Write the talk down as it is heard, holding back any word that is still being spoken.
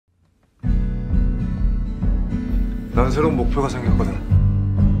난 새로운 목표가 생겼거든.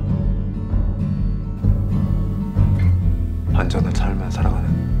 안전한 삶을 살아가는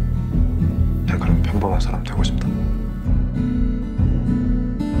그런 평범한 사람 되고 싶다.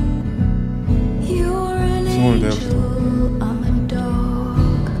 24부터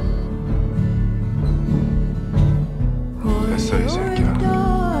됐어 이 새끼야.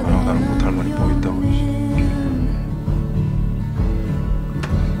 너랑 나는 못할 말이 뭐 있다고.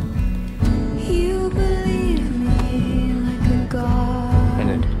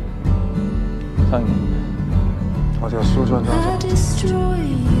 하늘 상이 어디가 소주 한잔 하자.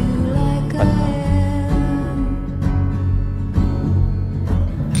 맞나?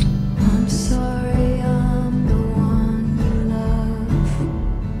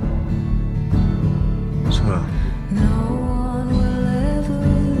 승우야,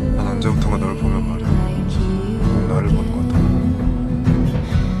 난 언제부턴가 널 보면 말이야 너를 보는 것 같아.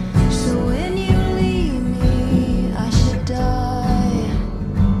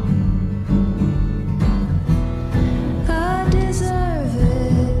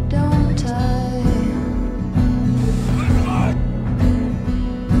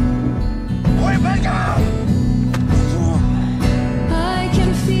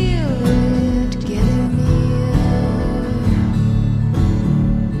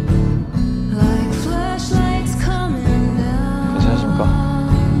 괜찮으십니까?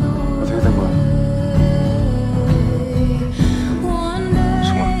 어떻게 된 거야?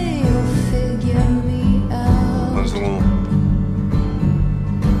 승우야, 넌 승우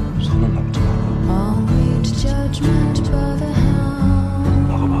손을 넘지 마라.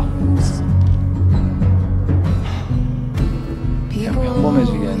 나가봐. 그냥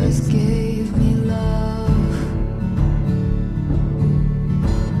평범해지기에는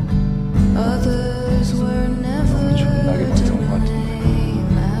너무 존나게 멋진 것 같은데.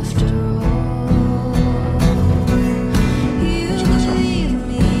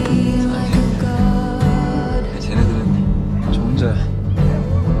 쟤네들은 저 혼자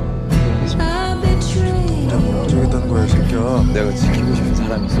해야겠습니다. 혼자 뭘 어쩌겠다는 거야 이 새끼야. 내가 지키고 싶은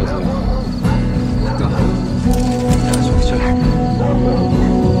사람이 있어서요.